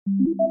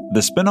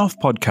The Spin-Off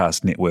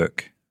Podcast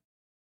Network.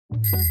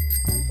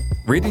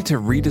 Ready to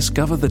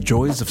rediscover the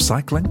joys of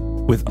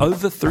cycling? With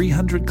over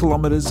 300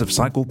 kilometres of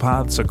cycle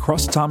paths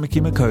across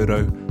Tāmaki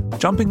Makaurau,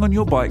 jumping on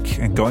your bike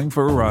and going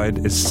for a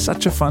ride is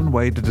such a fun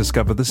way to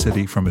discover the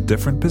city from a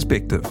different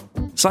perspective.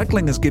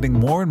 Cycling is getting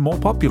more and more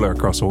popular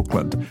across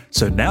Auckland,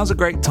 so now's a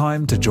great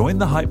time to join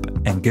the hype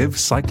and give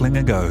cycling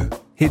a go.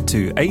 Head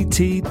to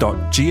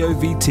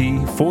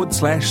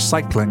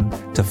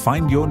at.govt/cycling to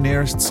find your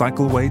nearest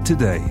cycleway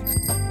today.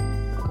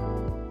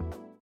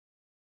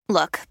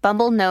 Look,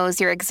 Bumble knows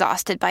you're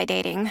exhausted by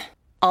dating.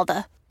 All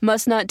the,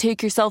 must not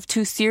take yourself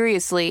too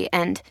seriously,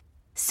 and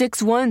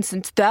 6'1"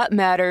 since that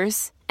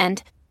matters,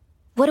 and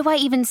what do I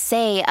even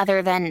say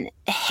other than,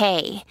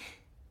 hey?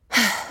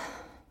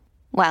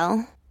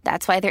 Well,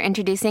 that's why they're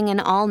introducing an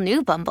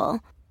all-new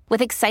Bumble,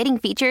 with exciting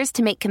features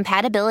to make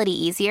compatibility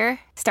easier,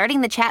 starting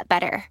the chat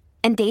better,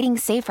 and dating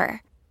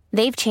safer.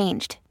 They've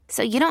changed,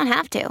 so you don't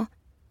have to.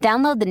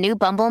 Download the new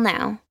Bumble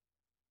now.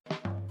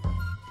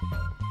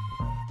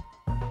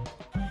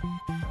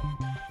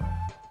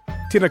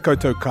 Tēnā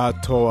koutou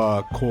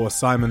katoa ko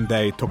Simon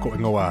Day toko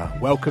ingoa.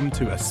 Welcome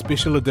to a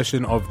special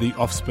edition of the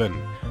Offspin,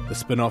 the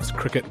Spin-Off's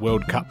Cricket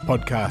World Cup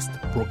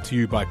podcast, brought to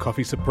you by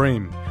Coffee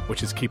Supreme,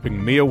 which is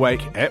keeping me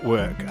awake at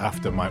work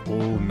after my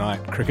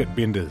all-night cricket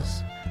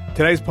benders.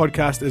 Today's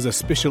podcast is a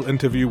special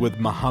interview with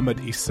Mohammad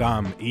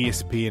Isam,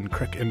 ESPN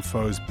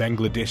Cricinfo's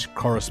Bangladesh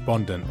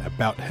correspondent,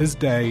 about his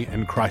day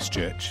in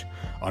Christchurch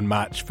on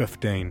March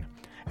 15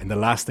 and the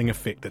lasting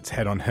effect it's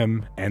had on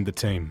him and the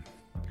team.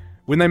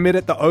 When they met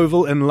at the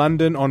Oval in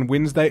London on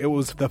Wednesday, it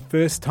was the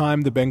first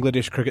time the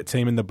Bangladesh cricket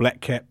team and the Black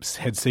Caps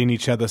had seen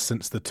each other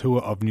since the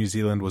tour of New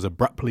Zealand was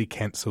abruptly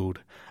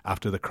cancelled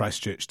after the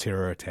Christchurch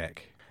terror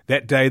attack.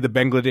 That day, the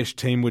Bangladesh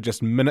team were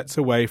just minutes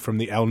away from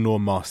the Al Noor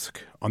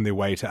Mosque on their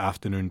way to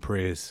afternoon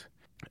prayers.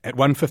 At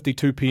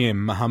 1:52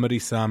 p.m, Mohammad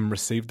Isam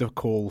received a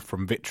call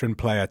from veteran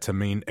player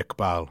Tamim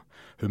Iqbal,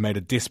 who made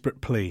a desperate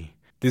plea.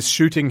 "There's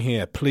shooting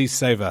here, please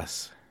save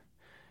us."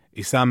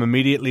 Isam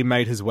immediately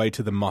made his way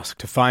to the mosque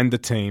to find the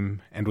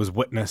team and was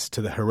witness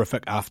to the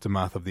horrific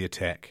aftermath of the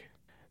attack.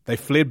 They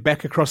fled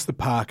back across the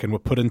park and were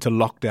put into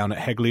lockdown at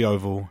Hagley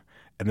Oval,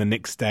 and the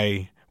next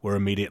day were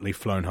immediately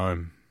flown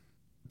home.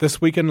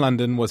 This week in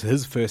London was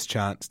his first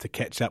chance to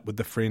catch up with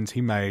the friends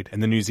he made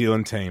in the New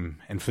Zealand team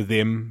and for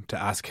them to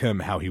ask him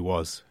how he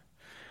was.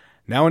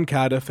 Now in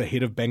Cardiff,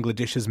 ahead of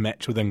Bangladesh's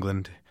match with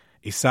England,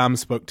 Isam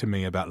spoke to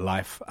me about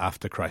life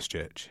after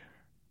Christchurch.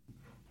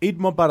 Eid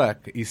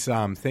Mubarak,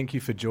 Isam. Thank you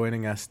for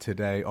joining us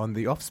today on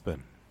the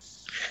Offspin.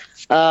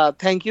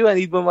 Thank you, and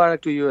Eid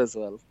Mubarak to you as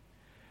well.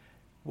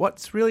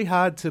 What's really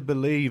hard to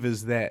believe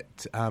is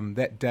that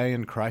that day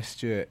in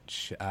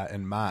Christchurch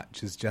in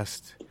March is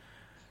just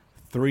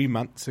 3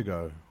 months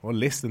ago, or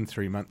less than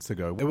 3 months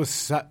ago. It was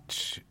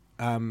such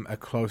a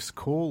close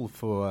call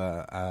for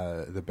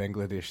the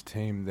Bangladesh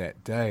team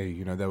that day.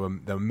 You know, they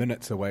were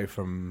minutes away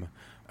from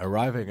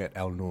arriving at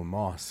Al Noor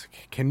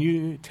Mosque. Can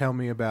you tell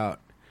me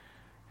about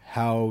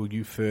how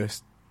you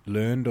first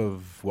learned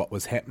of what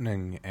was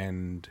happening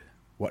and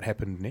what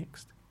happened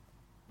next?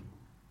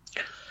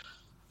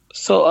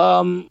 So,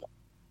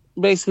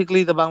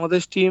 basically, the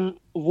Bangladesh team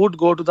would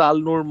go to the Al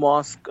Noor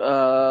Mosque.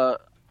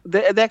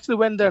 They actually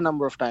went there a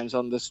number of times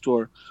on this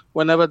tour.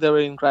 Whenever they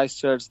were in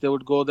Christchurch, they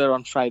would go there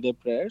on Friday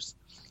prayers.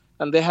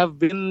 And they have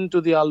been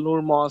to the Al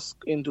Noor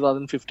Mosque in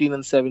 2015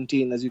 and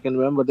 17. As you can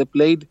remember,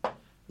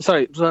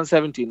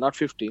 2017, not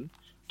 15.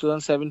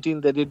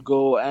 2017 they did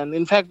go, and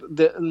in fact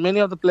many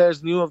of the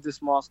players knew of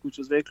this mosque, which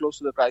was very close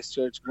to the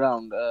Christchurch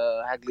ground,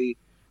 Hagley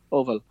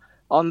Oval.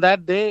 On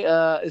that day,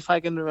 if I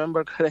can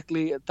remember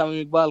correctly,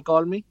 Tamim Iqbal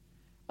called me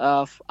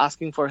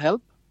asking for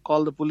help.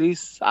 Call the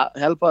police,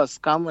 help us,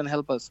 come and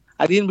help us.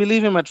 I didn't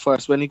believe him at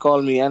first when he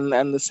called me,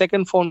 and the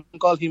second phone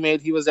call he made,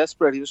 he was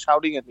desperate. He was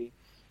shouting at me,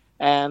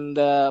 and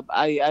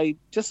I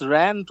just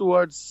ran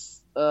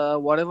towards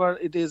whatever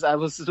it is I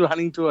was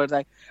running towards.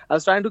 I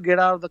was trying to get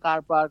out of the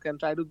car park and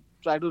try to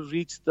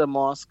reach the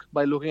mosque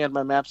by looking at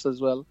my maps as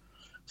well.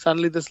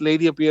 Suddenly this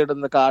lady appeared in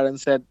the car and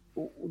said,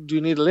 "Do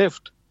you need a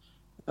lift?"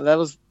 And that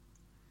was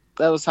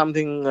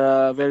something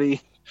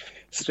very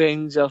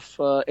strange of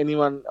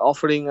anyone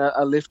offering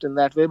a lift in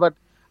that way. But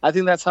I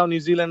think that's how New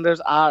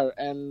Zealanders are.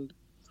 And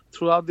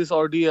throughout this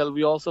ordeal,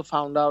 we also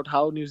found out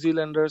how New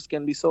Zealanders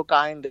can be so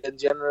kind and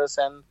generous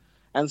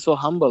and so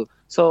humble.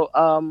 So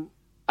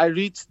I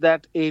reached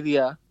that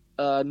area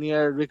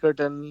near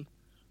Riccarton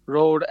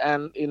Road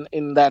and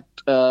in that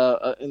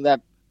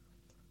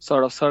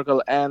sort of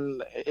circle,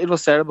 and it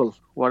was terrible.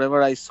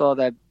 Whatever I saw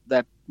that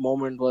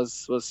moment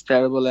was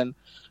terrible, and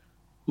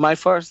my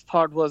first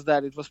thought was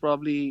that it was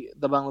probably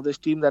the Bangladesh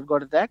team that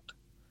got attacked.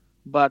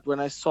 But when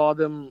I saw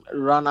them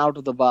run out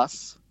of the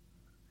bus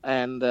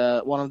and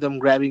one of them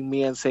grabbing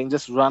me and saying,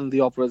 "Just run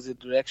the opposite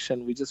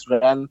direction," we just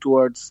ran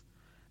towards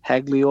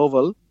Hagley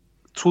Oval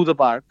through the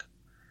park,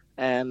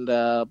 and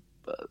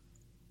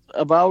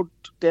about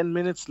 10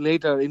 minutes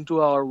later into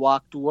our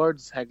walk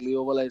towards Hagley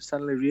Oval, I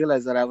suddenly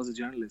realized that I was a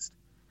journalist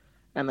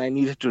and I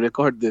needed to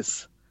record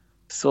this.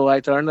 So I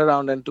turned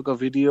around and took a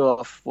video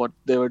of what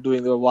they were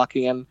doing. They were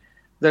walking, and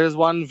there is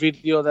one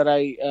video that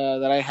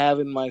I have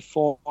in my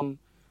phone,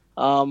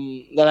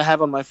 that I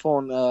have on my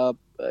phone.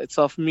 It's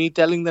of me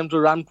telling them to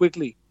run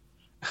quickly.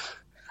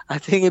 I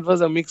think it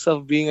was a mix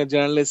of being a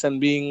journalist and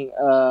being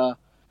a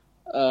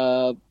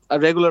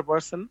regular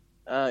person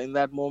in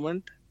that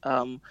moment.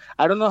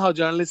 I don't know how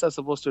journalists are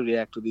supposed to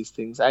react to these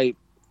things.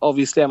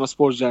 Obviously I'm a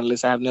sports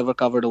journalist. I have never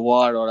covered a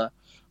war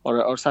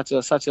or such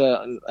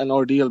an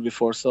ordeal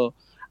before. So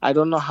I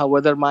don't know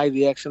whether my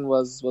reaction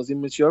was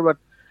immature, but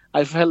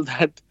I felt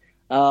that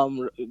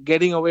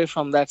getting away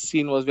from that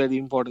scene was very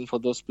important for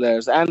those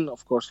players, and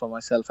of course for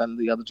myself and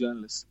the other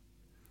journalists.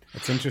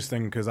 It's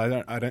interesting because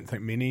I don't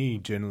think many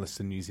journalists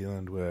in New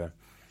Zealand were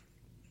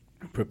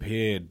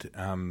prepared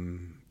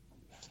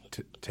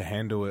to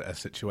handle a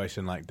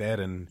situation like that,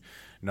 and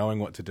knowing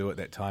what to do at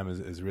that time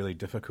is really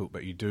difficult.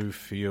 But you do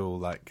feel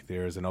like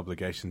there is an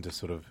obligation to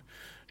sort of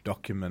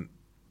document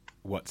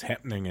what's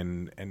happening,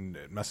 and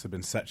it must have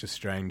been such a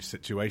strange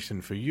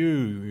situation for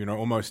you,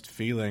 almost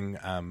feeling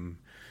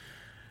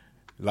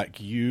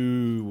like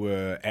you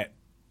were at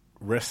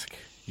risk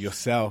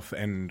yourself,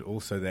 and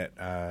also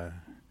that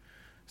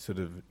sort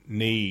of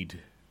need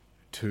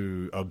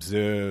to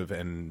observe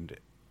and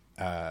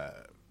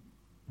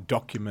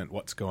document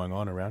what's going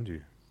on around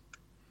you.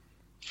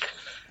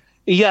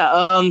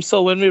 Yeah.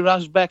 So when we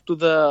rushed back to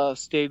the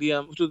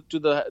stadium, to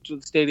the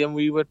stadium,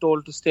 we were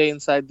told to stay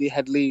inside the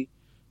Headley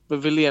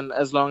Pavilion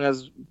as long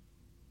as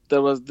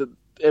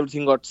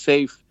everything got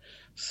safe.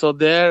 So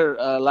there,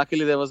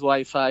 luckily there was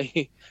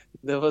Wi-Fi.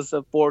 There was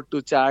a port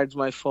to charge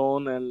my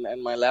phone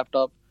and my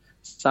laptop.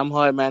 Somehow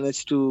I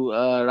managed to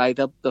write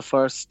up the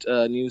first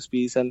news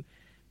piece, and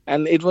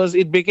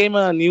it became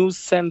a news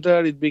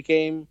center.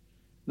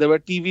 There were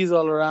TVs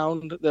all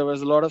around. There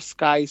was a lot of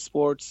Sky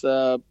Sports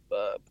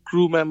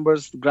crew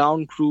members,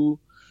 ground crew.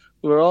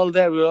 We were all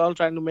there. We were all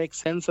trying to make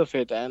sense of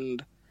it,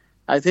 and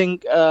I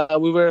think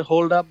we were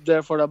holed up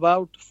there for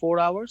about 4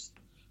 hours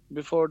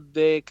before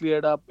they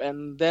cleared up.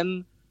 And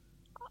then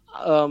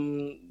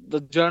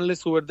the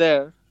journalists who were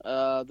there,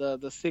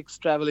 the 6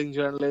 traveling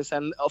journalists,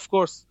 and of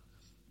course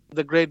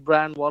the great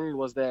Brian Waddle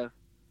was there.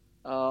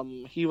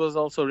 He was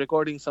also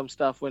recording some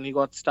stuff when he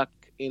got stuck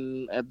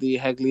at the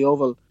Hagley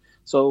Oval.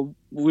 So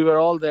we were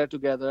all there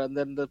together, and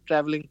then the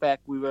traveling pack,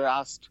 we were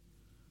asked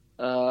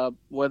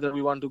whether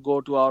we want to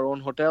go to our own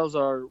hotels,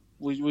 or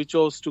we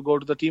chose to go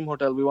to the team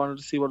hotel. We wanted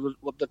to see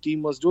what the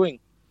team was doing,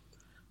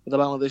 the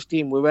Bangladesh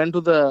team. We went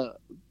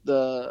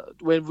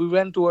we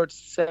went towards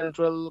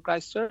central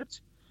Christchurch,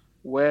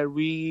 where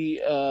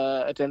we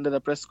attended a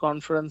press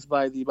conference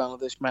by the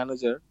Bangladesh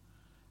manager.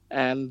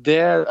 And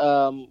there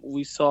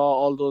we saw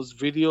all those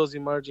videos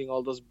emerging,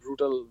 all those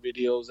brutal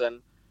videos,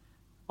 and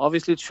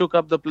obviously it shook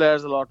up the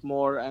players a lot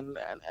more. And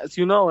as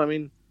you know, I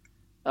mean,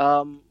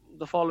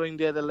 the following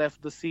day they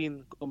left the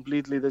scene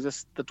completely.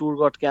 The tour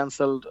got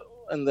cancelled,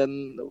 and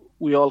then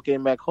we all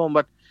came back home.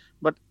 But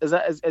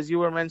as you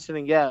were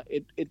mentioning, yeah,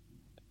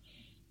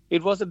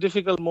 it was a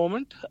difficult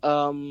moment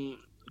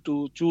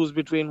to choose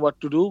between what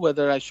to do,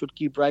 whether I should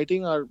keep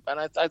writing and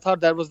I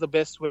thought that was the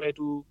best way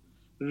to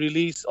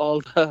release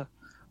all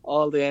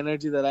the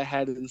energy that I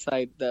had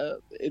inside.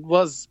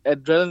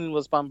 Adrenaline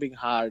was pumping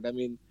hard. I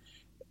mean,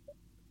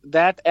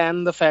 that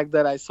and the fact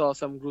that I saw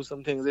some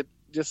gruesome things. It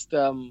just,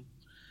 to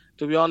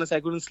be honest,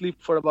 I couldn't sleep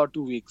for about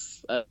 2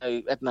 weeks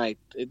at night.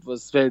 It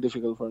was very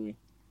difficult for me.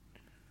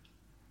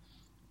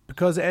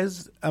 Because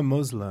as a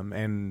Muslim,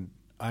 and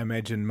I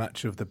imagine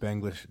much of the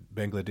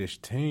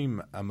Bangladesh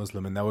team are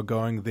Muslim, and they were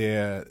going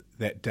there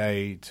that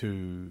day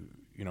to,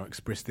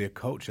 express their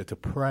culture, to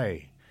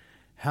pray.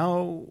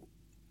 How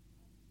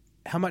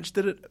much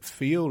did it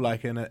feel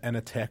like an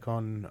attack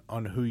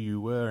on who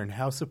you were, and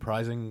how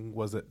surprising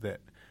was it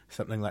that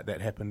something like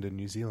that happened in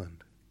New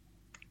Zealand?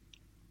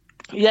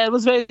 Yeah, it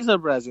was very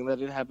surprising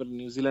that it happened in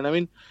New Zealand. I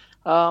mean,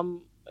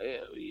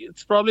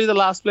 it's probably the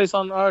last place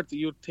on earth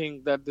you'd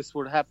think that this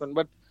would happen.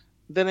 But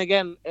then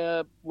again,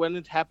 when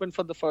it happened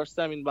for the first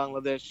time in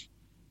Bangladesh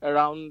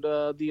around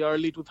the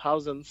early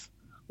 2000s,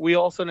 we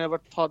also never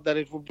thought that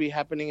it would be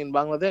happening in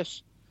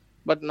Bangladesh.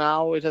 But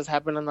now it has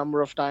happened a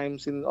number of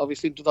times.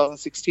 Obviously, in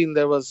 2016,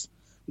 there was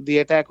the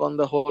attack on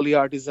the Holy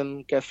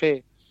Artisan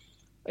Cafe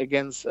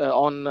against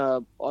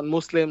on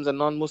Muslims and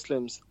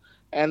non-Muslims,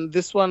 and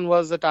this one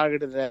was a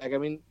targeted attack. I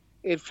mean,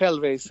 it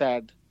felt very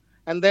sad.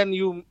 And then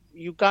you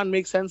can't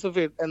make sense of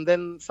it. And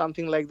then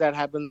something like that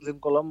happens in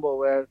Colombo,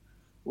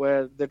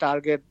 where they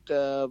target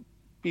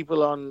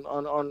people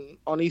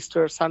on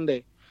Easter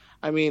Sunday.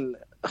 I mean,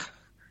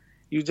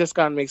 you just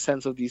can't make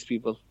sense of these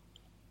people.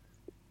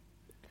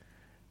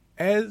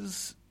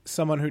 As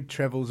someone who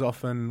travels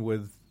often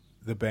with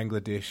the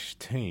Bangladesh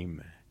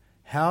team,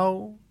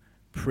 how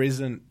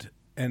present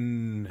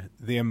in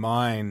their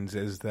minds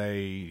as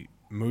they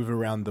move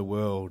around the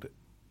world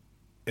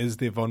is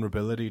their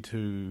vulnerability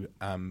to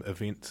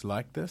events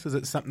like this? Is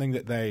it something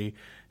that they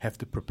have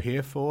to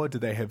prepare for? Do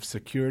they have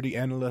security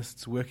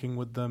analysts working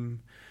with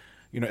them?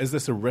 Is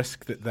this a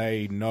risk that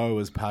they know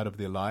as part of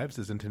their lives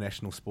as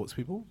international sports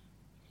people?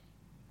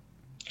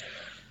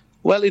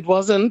 Well, it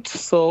wasn't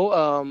so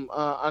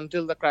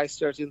until the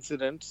Christchurch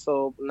incident.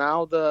 So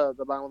now the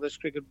Bangladesh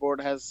Cricket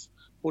Board has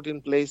put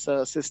in place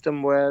a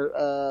system where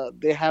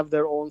they have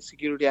their own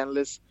security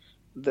analysts.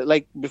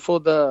 Like before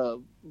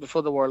the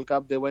World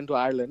Cup, they went to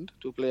Ireland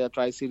to play a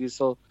tri-series.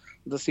 So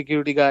the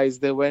security guys,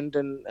 they went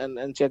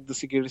and checked the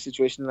security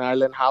situation in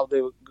Ireland, how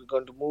they were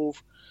going to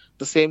move.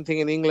 The same thing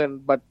in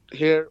England, but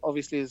here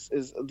obviously is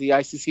the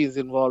ICC is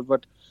involved,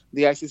 but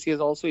the ICC is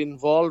also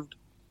involved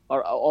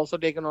or also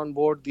taken on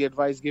board the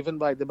advice given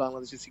by the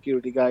Bangladeshi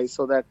security guys,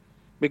 so that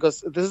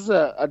because this is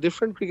a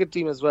different cricket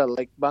team as well,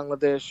 like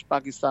Bangladesh,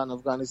 Pakistan,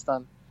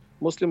 Afghanistan,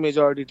 Muslim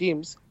majority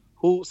teams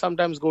who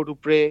sometimes go to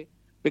pray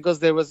because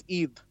there was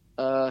Eid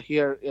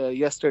here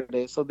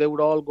yesterday, so they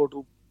would all go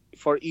to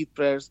for Eid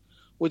prayers,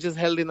 which is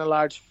held in a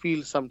large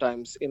field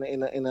sometimes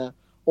in a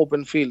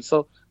open field.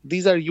 So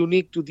these are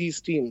unique to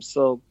these teams.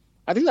 So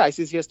I think the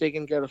ICC has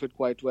taken care of it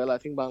quite well. I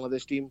think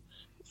Bangladesh team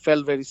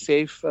felt very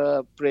safe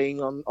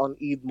praying on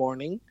Eid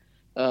morning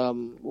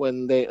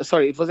when they.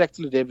 Sorry, it was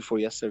actually the day before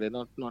yesterday,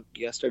 not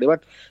yesterday.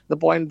 But the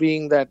point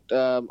being that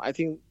I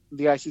think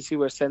the ICC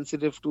were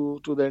sensitive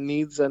to their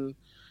needs, and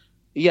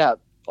yeah,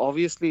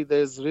 obviously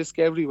there's risk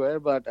everywhere,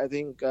 but I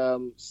think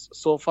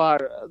so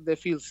far they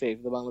feel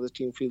safe. The Bangladesh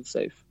team feels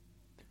safe.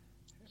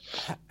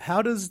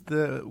 How does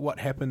what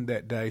happened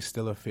that day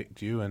still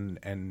affect you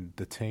and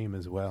the team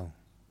as well?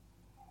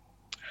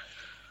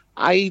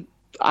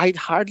 I'd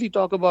hardly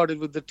talk about it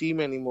with the team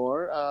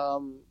anymore.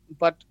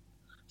 But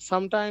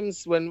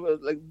sometimes when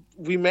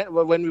we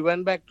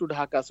went back to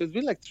Dhaka, so it's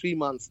been like 3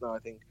 months now, I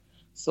think.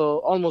 So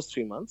almost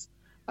 3 months.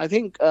 I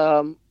think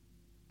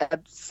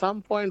at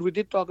some point we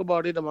did talk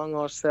about it among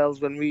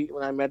ourselves when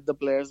I met the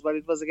players, but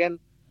it was again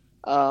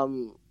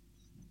um,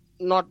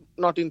 not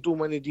in too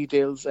many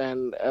details,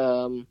 and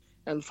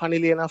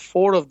funnily enough,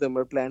 four of them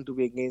were planned to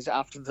be engaged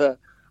after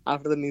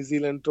the New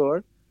Zealand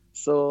tour.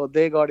 So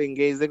they got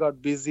engaged, they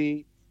got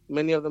busy.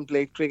 Many of them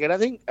played cricket. I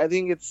think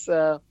it's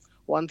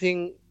one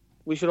thing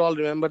we should all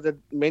remember, that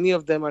many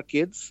of them are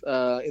kids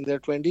in their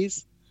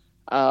 20s.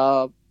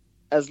 Uh,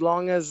 as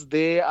long as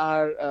they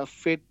are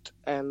fit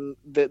and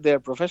they're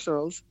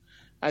professionals,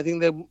 I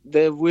think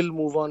they will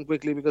move on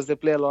quickly because they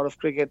play a lot of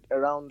cricket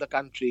around the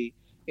country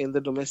in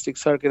the domestic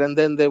circuit, and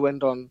then they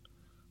went on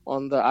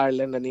the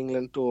Ireland and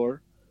England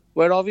tour,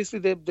 where obviously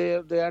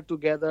they are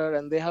together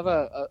and they have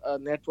a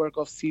network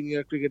of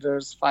senior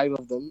cricketers, five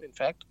of them in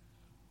fact,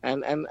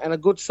 and a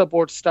good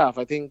support staff.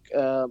 I think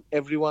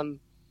everyone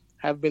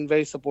have been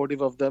very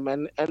supportive of them,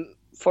 and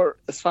for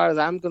as far as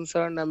I'm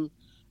concerned,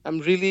 I'm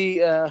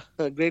really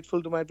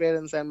grateful to my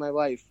parents and my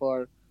wife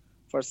for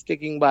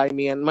sticking by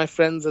me, and my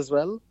friends as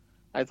well.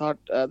 I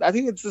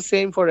think it's the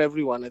same for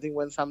everyone. I think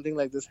when something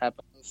like this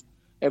happens,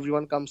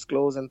 everyone comes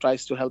close and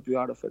tries to help you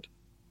out of it.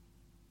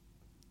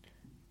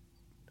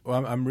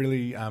 Well, I'm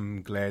really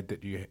glad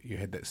that you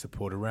had that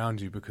support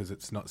around you, because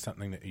it's not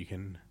something that you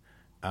can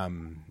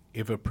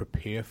ever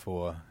prepare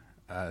for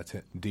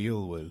to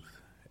deal with.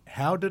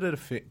 How did it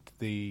affect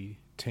the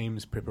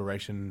team's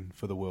preparation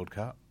for the World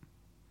Cup?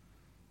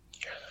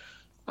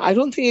 I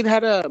don't think it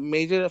had a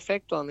major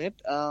effect on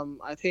it.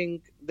 I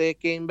think they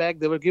came back.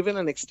 They were given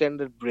an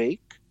extended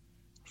break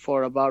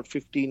for about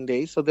 15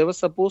 days. So they were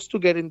supposed to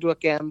get into a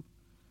camp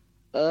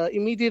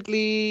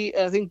immediately,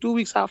 I think 2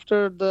 weeks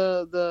after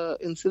the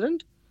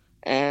incident.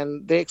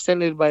 And they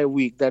extended by a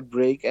week, that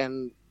break.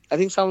 And I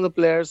think some of the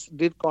players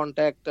did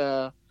contact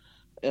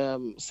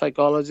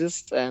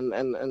psychologists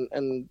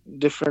and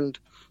different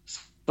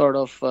sort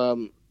of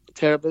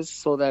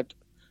therapists, so that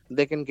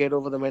they can get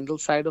over the mental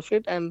side of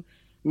it. And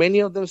many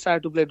of them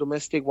started to play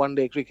domestic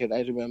one-day cricket,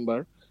 I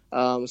remember.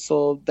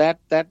 So that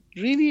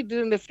really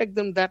didn't affect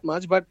them that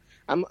much, but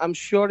I'm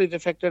sure it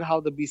affected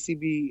how the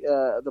BCB,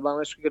 the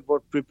Bangladesh Cricket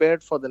Board,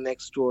 prepared for the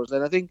next tours.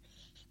 And I think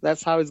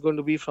that's how it's going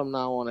to be from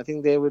now on. I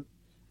think they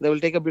will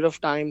take a bit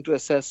of time to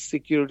assess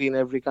security in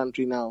every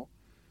country now.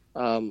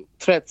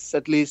 Threats,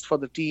 at least for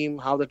the team,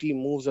 how the team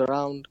moves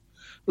around.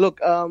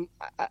 Look,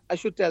 I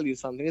should tell you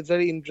something. It's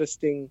very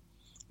interesting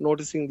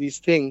noticing these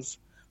things.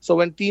 So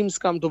when teams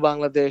come to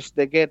Bangladesh,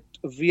 they get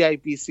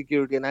VIP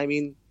security, and I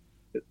mean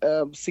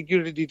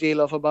security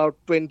detail of about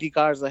 20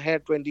 cars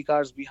ahead, 20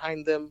 cars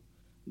behind them.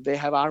 They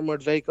have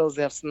armored vehicles,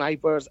 they have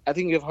snipers. I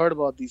think you've heard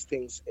about these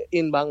things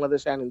in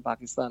Bangladesh and in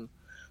Pakistan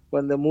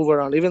when they move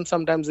around. Even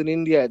sometimes in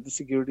India, the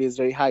security is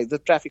very high. The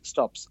traffic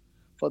stops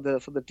for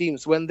the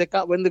teams when they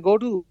go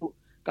to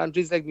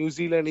countries like New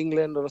Zealand,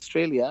 England, or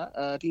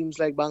Australia. Teams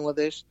like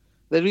Bangladesh,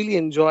 they really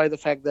enjoy the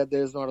fact that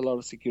there is not a lot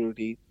of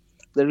security.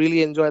 They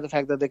really enjoy the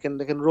fact that they can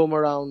roam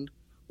around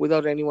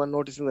without anyone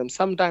noticing them.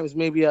 Sometimes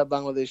maybe a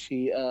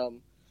Bangladeshi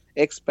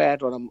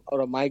expat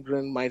or a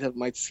migrant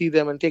might see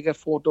them and take a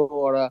photo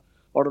or an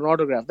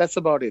autograph. That's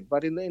about it.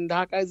 But in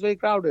Dhaka, it's very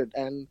crowded,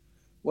 and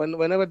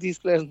whenever these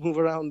players move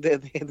around,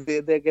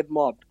 they get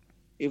mobbed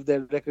if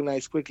they're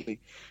recognized quickly.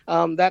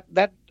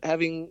 That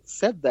having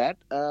said that,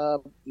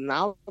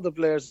 now the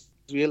players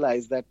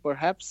realize that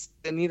perhaps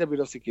they need a bit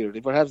of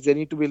security. Perhaps they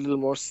need to be a little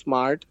more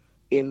smart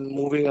in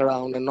moving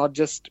around and not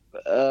just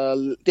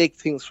take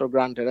things for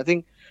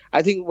granted.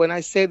 I think when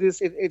I say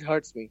this, it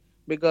hurts me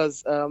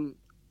because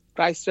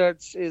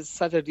Christchurch is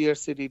such a dear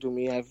city to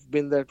me. I've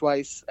been there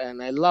twice,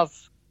 and I love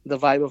the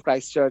vibe of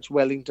Christchurch,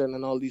 Wellington,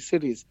 and all these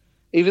cities.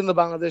 Even the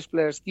Bangladesh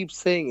players keep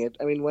saying it.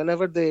 I mean,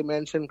 whenever they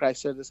mention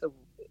Christchurch, they say,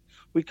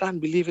 "We can't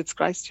believe it's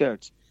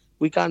Christchurch.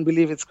 We can't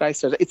believe it's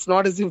Christchurch." It's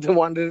not as if they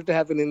wanted it to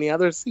happen in any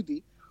other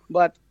city,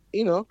 but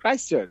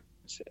Christchurch.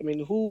 I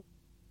mean, who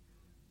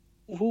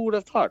would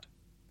have thought?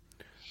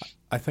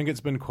 I think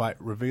it's been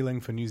quite revealing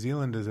for New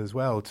Zealanders as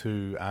well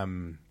to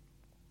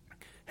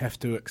have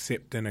to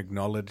accept and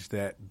acknowledge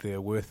that there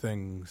were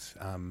things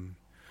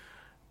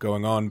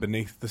going on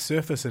beneath the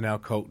surface in our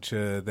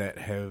culture that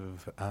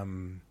have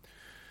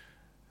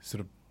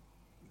sort of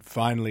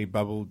finally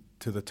bubbled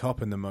to the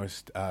top in the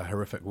most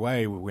horrific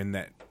way when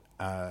that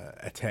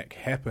attack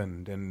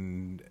happened.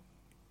 And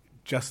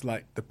just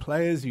like the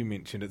players you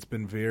mentioned, it's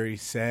been very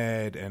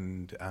sad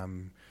and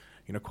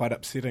quite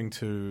upsetting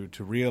to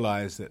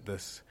realise that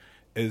this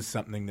is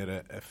something that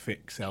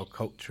affects our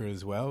culture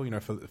as well.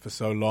 For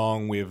so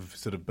long we've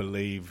sort of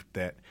believed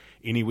that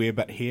anywhere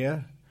but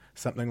here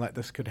something like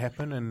this could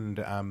happen,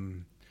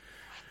 and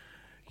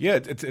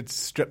it's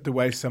stripped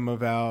away some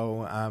of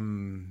our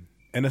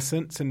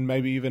innocence and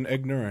maybe even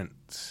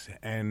ignorance.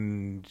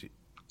 And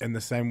in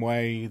the same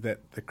way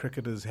that the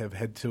cricketers have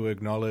had to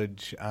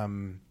acknowledge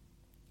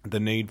the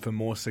need for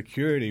more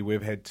security,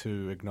 we've had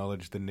to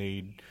acknowledge the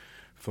need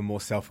for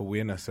more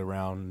self-awareness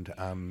around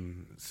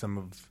some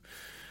of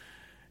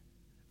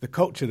the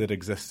culture that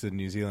exists in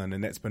New Zealand,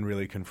 and that's been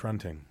really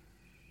confronting.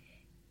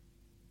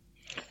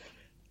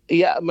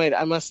 Yeah, mate,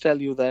 I must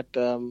tell you that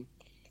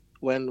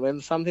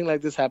when something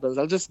like this happens,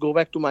 I'll just go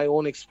back to my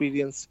own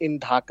experience in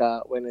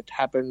Dhaka when it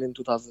happened in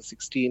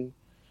 2016.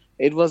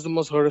 It was the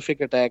most horrific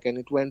attack, and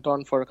it went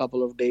on for a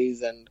couple of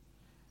days, and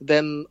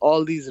then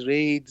all these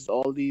raids,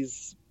 all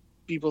these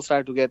people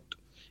started to get,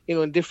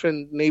 in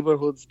different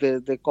neighborhoods,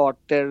 they caught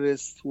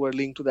terrorists who were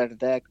linked to that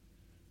attack.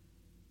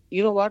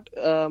 You know what?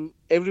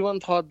 Everyone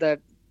thought that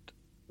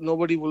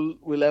nobody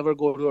will ever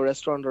go to a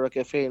restaurant or a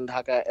cafe in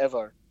Dhaka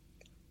ever.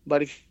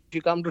 But if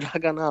you come to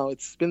Dhaka now,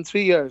 it's been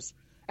 3 years.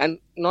 And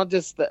not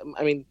just that,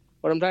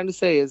 what I'm trying to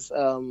say is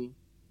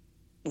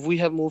we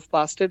have moved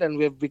past it, and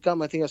we have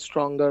become, I think, a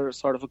stronger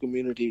sort of a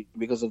community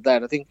because of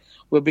that. I think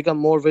we've become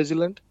more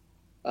vigilant.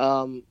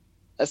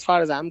 As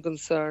far as I'm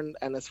concerned,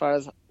 and as far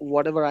as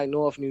whatever I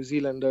know of New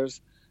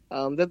Zealanders,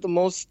 they're the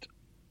most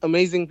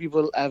amazing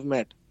people I've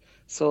met.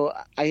 So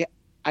I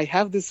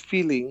have this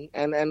feeling,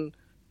 and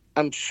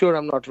I'm sure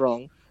I'm not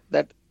wrong,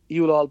 that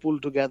you will all pull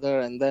together,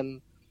 and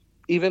then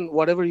even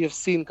whatever you've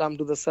seen come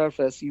to the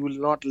surface, you will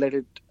not let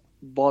it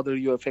bother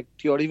you,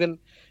 affect you, or even,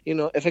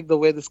 affect the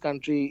way this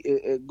country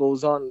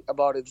goes on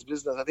about its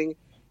business. I think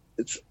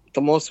it's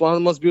one of the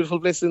most beautiful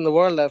places in the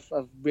world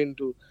I've been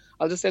to.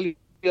 I'll just tell you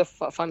a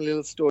fun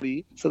little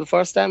story. So the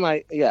first time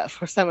I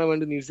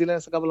went to New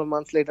Zealand, a couple of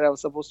months later, I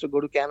was supposed to go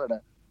to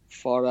Canada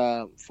for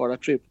a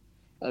trip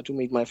to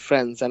meet my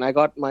friends, and I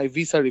got my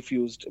visa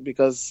refused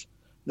because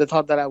they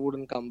thought that I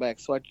wouldn't come back.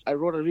 So I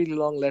wrote a really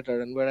long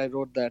letter, and where I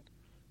wrote that,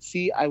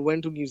 see, I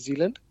went to New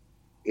Zealand.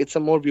 It's a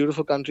more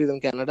beautiful country than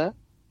Canada.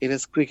 It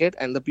has cricket,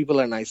 and the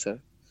people are nicer.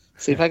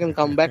 So if I can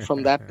come back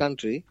from that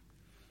country,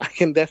 I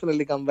can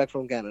definitely come back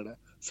from Canada.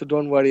 So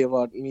don't worry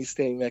about me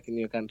staying back in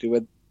your country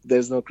where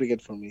there's no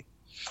cricket for me.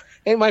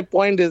 And my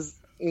point is,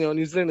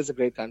 New Zealand is a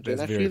great country.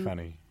 That's very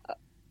funny.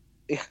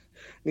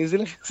 New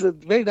Zealand is a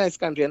very nice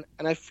country,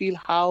 and I feel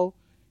how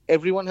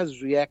everyone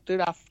has reacted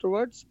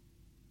afterwards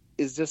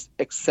is just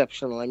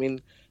exceptional.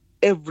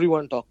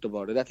 Everyone talked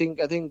about it. I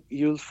think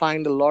you'll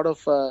find a lot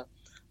of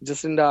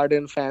Jacinda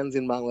Ardern fans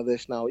in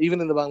Bangladesh now,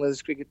 even in the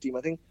Bangladesh cricket team.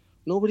 I think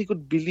nobody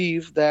could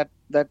believe that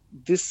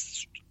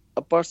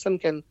a person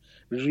can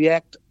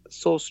react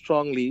so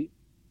strongly,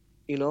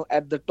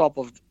 at the top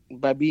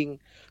by being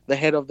the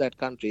head of that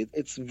country.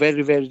 It's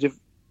very, very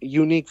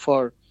unique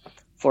for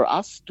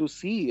us to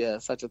see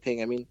such a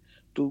thing.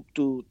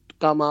 To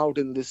come out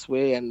in this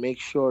way and make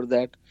sure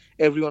that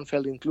everyone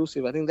felt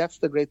inclusive. I think that's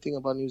the great thing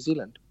about New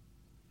Zealand.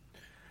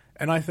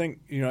 And I think,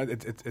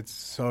 it's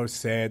so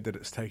sad that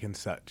it's taken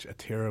such a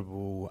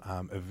terrible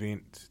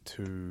event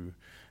to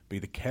be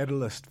the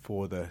catalyst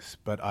for this.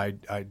 But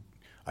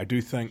I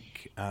do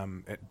think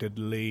it did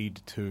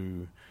lead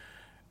to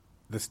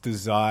this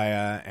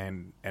desire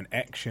and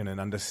action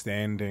and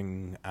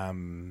understanding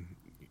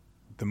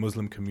the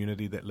Muslim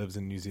community that lives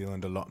in New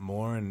Zealand a lot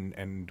more,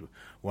 and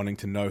wanting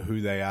to know who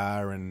they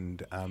are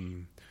and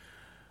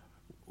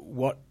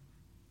what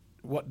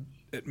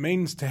it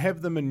means to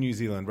have them in New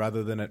Zealand,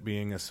 rather than it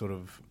being a sort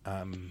of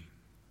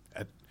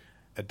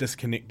a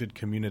disconnected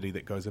community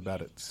that goes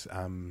about its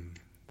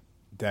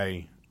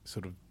day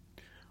sort of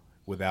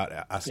without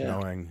us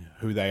knowing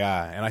who they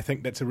are. And I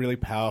think that's a really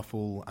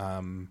powerful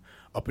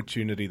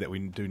opportunity that we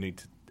do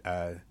need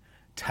to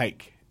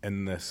take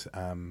in this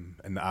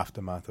in the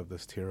aftermath of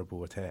this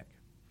terrible attack.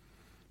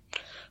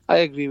 I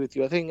agree with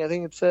you. I think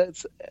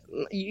it's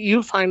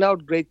you'll find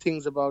out great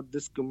things about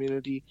this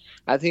community.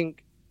 I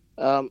think,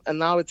 and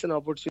now it's an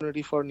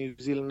opportunity for New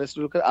Zealanders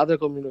to look at other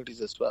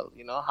communities as well.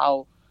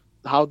 How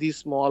how these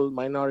small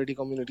minority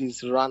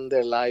communities run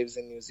their lives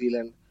in New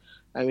Zealand.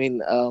 I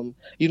mean,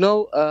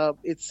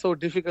 it's so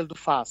difficult to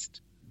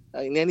fast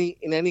in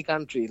any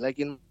country. Like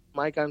in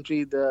my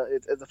country,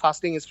 the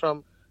fasting is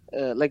from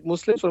like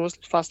Muslims. For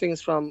Muslims, fasting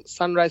is from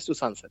sunrise to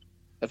sunset,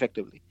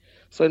 effectively.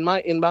 So in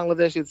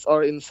Bangladesh,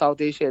 or in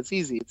South Asia, it's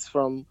easy. It's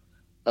from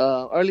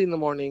early in the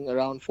morning,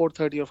 around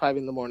 4:30 or 5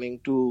 in the morning,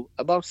 to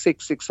about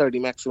 6:30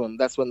 maximum.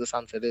 That's when the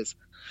sunset is.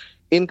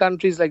 In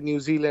countries like New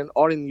Zealand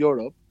or in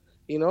Europe,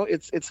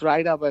 it's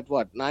right up at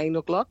what, 9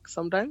 o'clock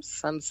sometimes,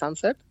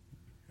 sunset.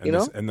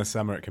 In the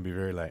summer, it can be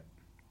very late.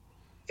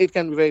 It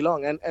can be very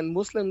long. And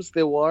Muslims,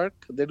 they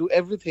work, they do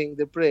everything,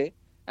 they pray,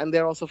 and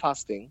they're also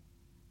fasting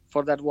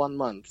for that 1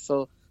 month.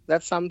 So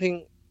that's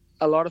something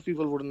a lot of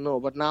people wouldn't know.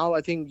 But now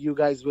I think you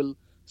guys will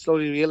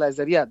slowly realize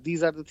that, yeah,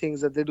 these are the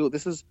things that they do.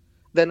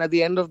 Then at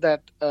the end of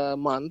that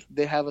month,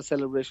 they have a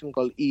celebration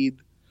called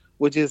Eid,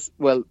 which is,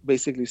 well,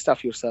 basically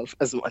stuff yourself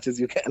as much as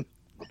you can.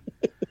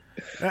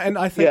 And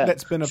I think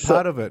that's been a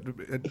part of it.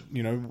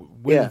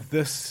 With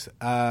this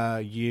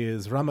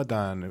year's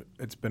Ramadan,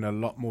 it's been a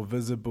lot more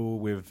visible.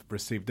 We've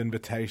received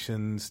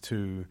invitations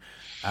to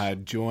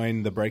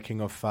join the breaking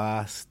of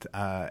fast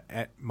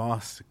at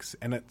mosques,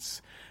 and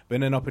it's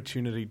been an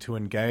opportunity to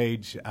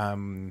engage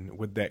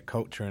with that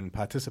culture and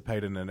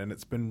participate in it. And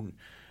it's been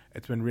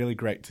really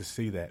great to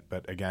see that.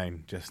 But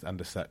again, just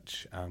under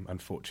such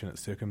unfortunate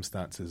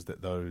circumstances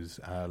that those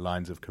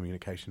lines of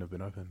communication have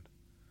been opened.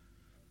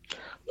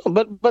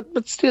 But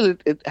still,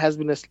 it has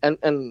been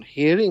and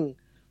hearing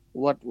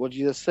what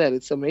you just said,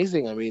 it's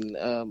amazing. I mean,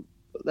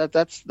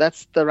 that's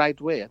the right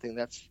way. I think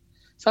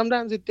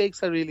sometimes it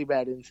takes a really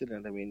bad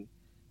incident. I mean,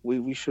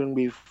 we shouldn't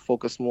be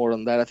focused more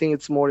on that. I think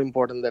it's more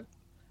important that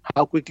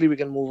how quickly we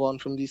can move on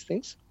from these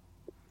things.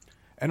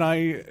 And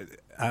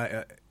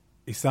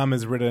Isam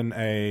has written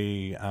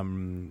a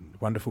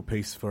wonderful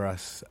piece for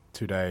us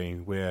today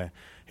where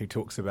he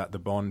talks about the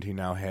bond he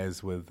now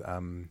has with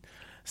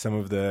some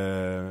of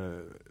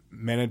the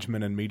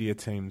management and media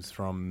teams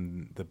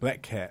from the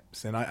Black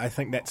Caps. And I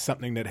think that's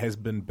something that has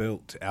been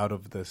built out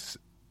of this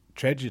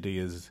tragedy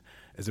is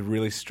a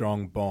really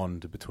strong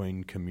bond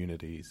between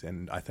communities.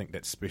 And I think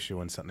that's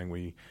special and something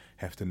we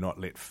have to not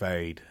let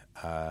fade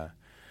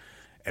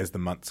as the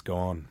months go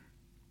on.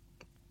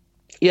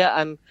 Yeah,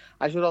 and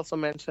I should also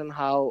mention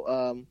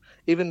how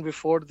even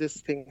before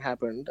this thing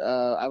happened,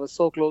 I was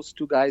so close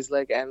to guys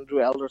like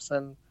Andrew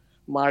Alderson,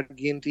 Mark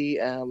Ginty,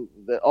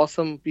 the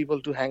awesome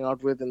people to hang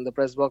out with in the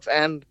press box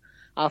and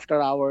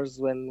after hours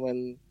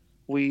when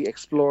we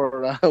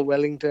explore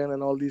Wellington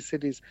and all these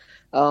cities.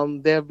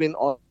 They have been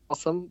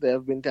awesome. They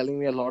have been telling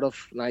me a lot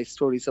of nice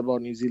stories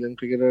about New Zealand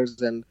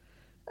cricketers, and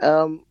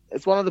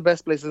it's one of the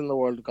best places in the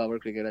world to cover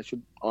cricket, I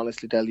should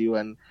honestly tell you.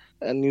 And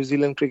New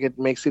Zealand cricket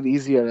makes it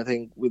easier, I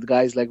think, with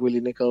guys like Willie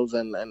Nicholls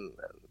and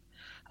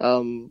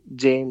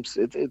James.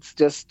 It's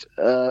just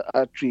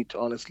a treat,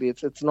 honestly.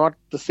 It's not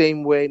the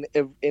same way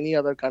in any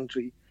other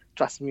country,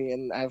 trust me,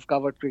 and I've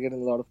covered cricket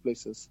in a lot of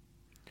places.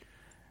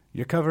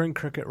 You're covering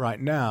cricket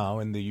right now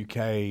in the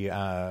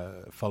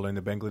UK, following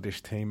the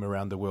Bangladesh team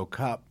around the World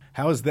Cup.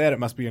 How is that? It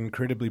must be an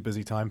incredibly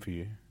busy time for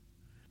you.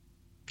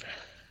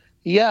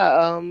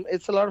 Yeah,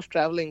 it's a lot of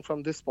traveling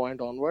from this point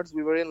onwards.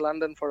 We were in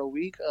London for a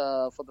week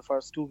for the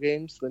first two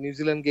games. The New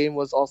Zealand game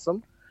was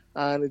awesome,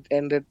 and it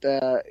ended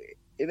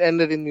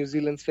in New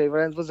Zealand's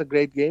favour, and it was a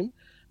great game.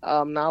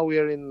 Now we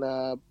are in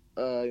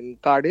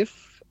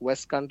Cardiff,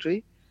 West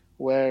Country,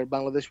 where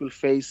Bangladesh will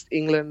face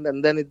England,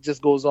 and then it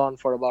just goes on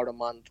for about a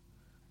month.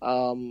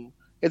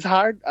 It's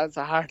hard. It's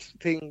a hard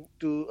thing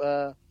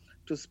to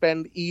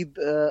spend Eid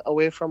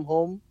away from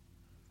home.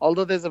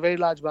 Although there's a very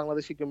large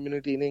Bangladeshi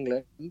community in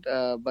England,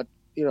 but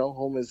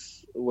home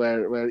is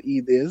where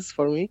Eid is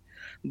for me.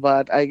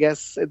 But I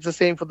guess it's the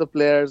same for the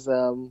players.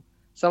 Some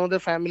of their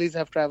families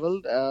have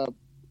traveled.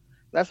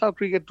 That's how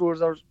cricket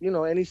tours are.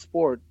 Any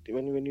sport.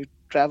 When you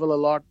travel a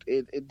lot,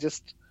 you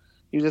just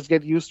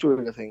get used to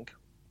it, I think.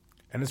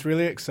 And it's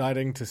really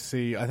exciting to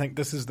see. I think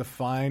this is the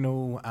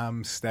final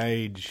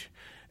stage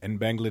in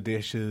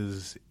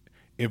Bangladesh's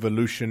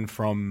evolution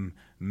from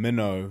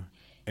minnow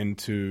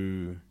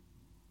into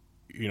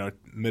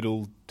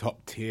middle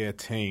top tier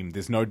team.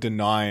 There's no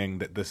denying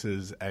that this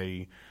is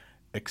a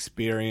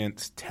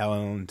experienced,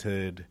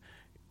 talented,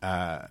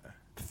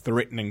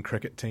 threatening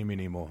cricket team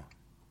anymore.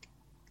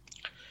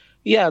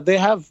 Yeah, they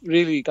have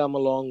really come a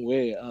long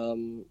way.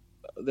 And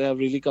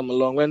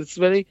it's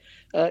very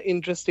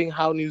interesting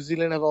how New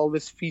Zealand have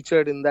always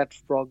featured in that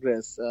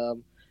progress.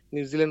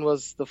 New Zealand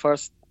was the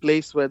first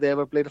place where they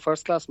ever played a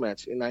first-class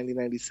match in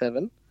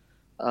 1997,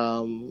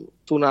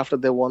 soon after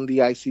they won the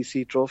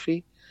ICC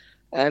trophy.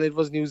 And it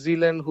was New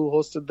Zealand who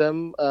hosted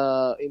them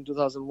in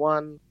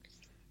 2001.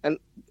 And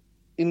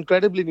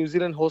incredibly, New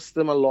Zealand hosts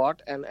them a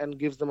lot and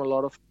gives them a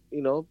lot of,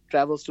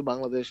 travels to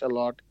Bangladesh a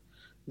lot.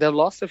 They've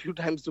lost a few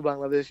times to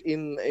Bangladesh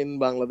in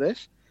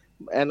Bangladesh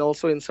and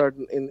also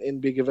in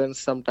big events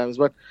sometimes.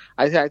 But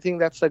I think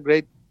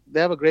they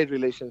have a great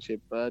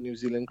relationship, New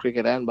Zealand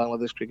cricket and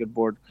Bangladesh Cricket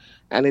Board.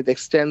 And it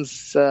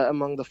extends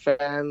among the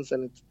fans,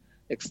 and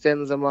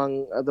extends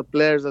among the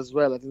players as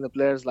well. I think the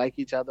players like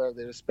each other,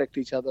 they respect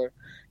each other.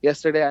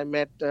 Yesterday I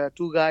met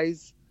two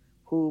guys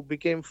who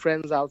became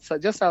friends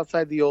just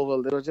outside the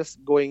Oval. They were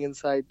just going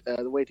inside,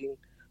 waiting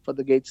for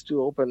the gates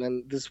to open.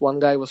 And this one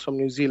guy was from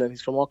New Zealand.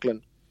 He's from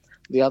Auckland.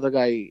 The other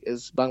guy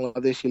is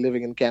Bangladeshi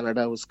living in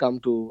Canada, who's come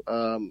to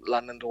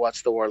London to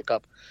watch the World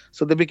Cup.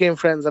 So they became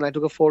friends, and I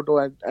took a photo.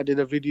 I did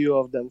a video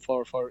of them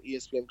for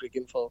ESPN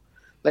Cricinfo.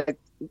 Like,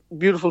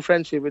 beautiful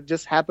friendship. It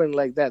just happened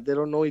like that. They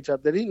don't know each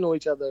other. They didn't know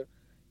each other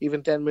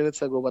even 10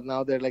 minutes ago, but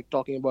now they're like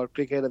talking about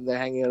cricket and they're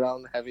hanging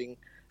around having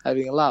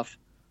a laugh.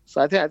 So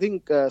I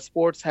think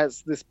sports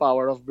has this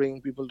power of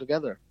bringing people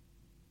together.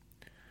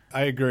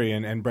 I agree,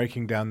 and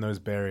breaking down those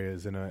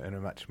barriers in a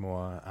much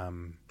more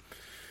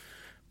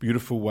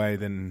beautiful way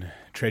than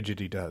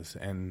tragedy does.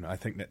 And I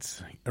think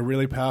that's a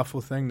really powerful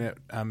thing that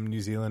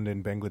New Zealand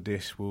and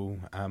Bangladesh will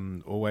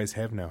always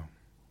have now.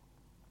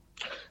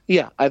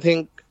 Yeah, I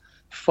think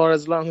for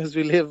as long as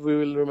we live, we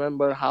will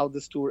remember how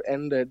this tour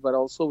ended, but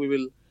also we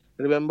will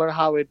remember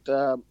how it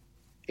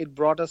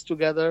brought us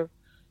together.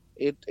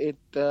 There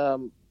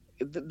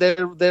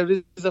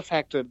is a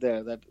factor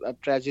there that a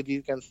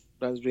tragedy can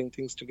sometimes bring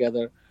things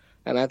together.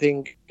 And I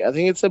think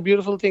it's a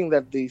beautiful thing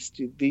that these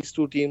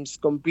two teams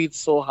compete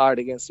so hard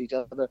against each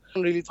other. I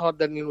really thought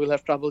that we'll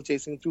have trouble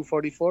chasing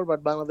 244,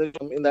 but Bangladesh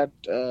in that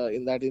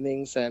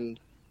innings, and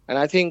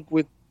I think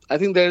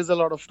there is a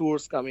lot of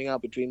tours coming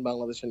up between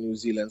Bangladesh and New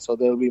Zealand, so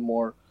there will be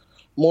more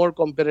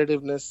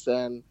competitiveness,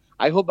 and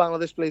I hope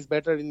Bangladesh plays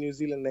better in New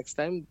Zealand next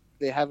time.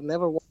 They have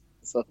never won,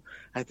 so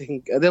I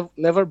think they've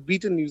never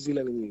beaten New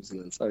Zealand in New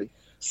Zealand. Sorry,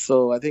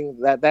 so I think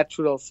that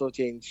should also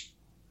change.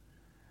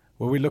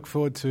 Well, we look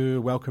forward to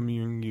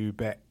welcoming you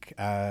back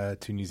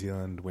to New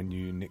Zealand when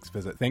you next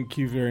visit. Thank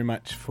you very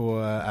much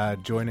for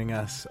joining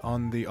us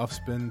on the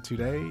Offspin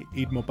today.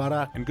 Eid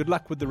Mubarak, and good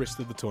luck with the rest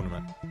of the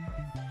tournament.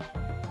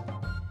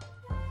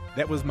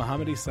 That was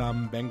Mohammad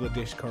Isam,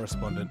 Bangladesh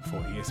correspondent for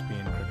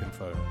ESPN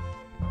Cricinfo.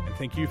 And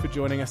thank you for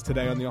joining us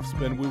today on the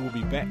Offspin. We will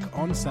be back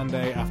on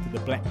Sunday after the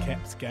Black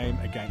Caps game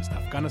against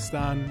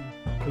Afghanistan.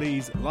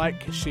 Please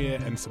like, share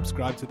and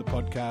subscribe to the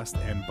podcast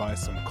and buy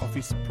some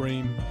Coffee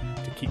Supreme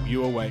to keep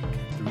you awake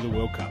through the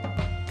World Cup.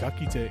 Ka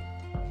kite.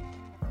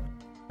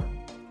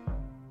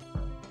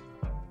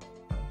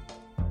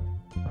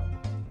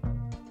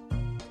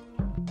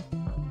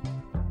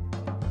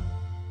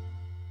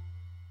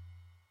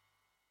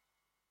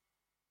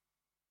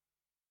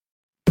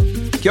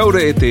 Kia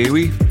ora e te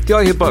iwi, Te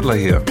Aihe Butler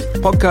here,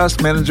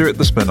 podcast manager at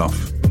The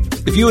Spinoff.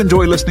 If you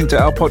enjoy listening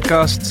to our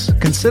podcasts,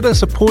 consider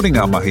supporting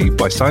our mahi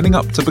by signing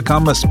up to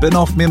become a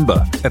Spinoff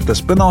member at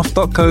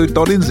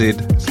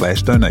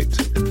thespinoff.co.nz/donate.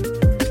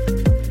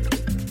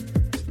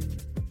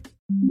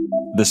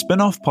 The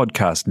Spinoff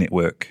Podcast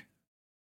Network.